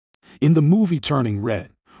In the movie Turning Red,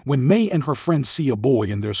 when May and her friends see a boy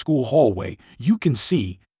in their school hallway, you can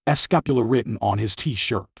see Escapula written on his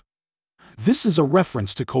t-shirt. This is a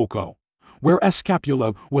reference to Coco, where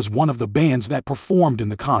Escapula was one of the bands that performed in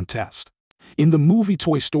the contest. In the movie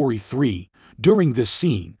Toy Story 3, during this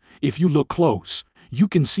scene, if you look close, you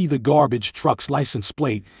can see the garbage truck's license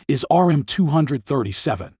plate is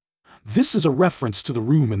RM237. This is a reference to the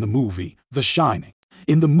room in the movie The Shining.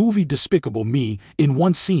 In the movie Despicable Me, in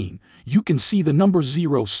one scene, you can see the number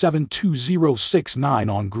 072069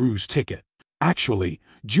 on Gru's ticket. Actually,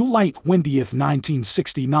 July 20th,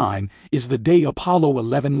 1969 is the day Apollo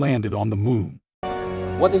 11 landed on the moon.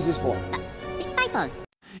 What is this for? Big Bible.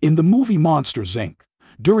 In the movie Monsters, Inc.,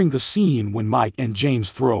 during the scene when Mike and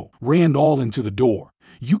James ran all into the door,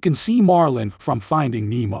 you can see Marlin from Finding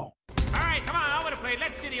Nemo. All right, come on, over the plate.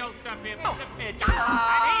 Let's see the old stuff here. This is the pitch. And he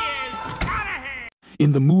is out of here.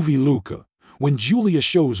 In the movie Luca, when Julia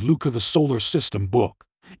shows Luca the solar system book,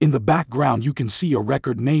 in the background you can see a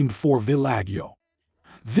record named For Villaggio.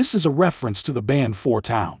 This is a reference to the band Four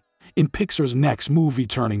Town, in Pixar's next movie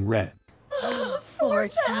Turning Red. Four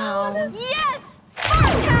Town. Yes! Four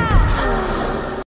Town!